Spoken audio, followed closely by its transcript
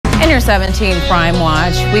In your 17 Crime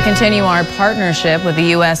Watch, we continue our partnership with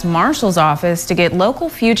the U.S. Marshal's Office to get local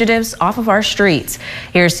fugitives off of our streets.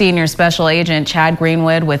 Here's Senior Special Agent Chad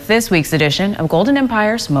Greenwood with this week's edition of Golden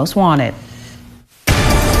Empire's Most Wanted.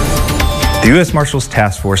 The U.S. Marshal's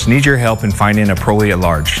Task Force needs your help in finding a parolee at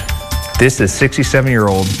large. This is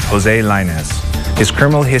 67-year-old Jose Lainez. His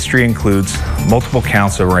criminal history includes multiple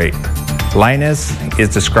counts of rape. Lainez is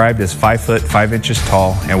described as 5 foot 5 inches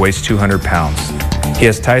tall and weighs 200 pounds. He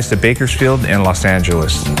has ties to Bakersfield and Los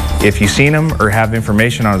Angeles. If you've seen him or have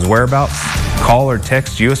information on his whereabouts, call or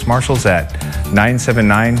text U.S. Marshals at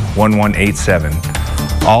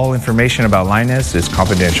 979-1187. All information about Lainez is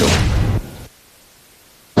confidential.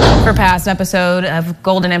 For past episode of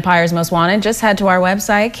Golden Empire's Most Wanted, just head to our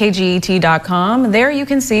website, kget.com. There you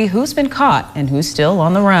can see who's been caught and who's still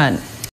on the run.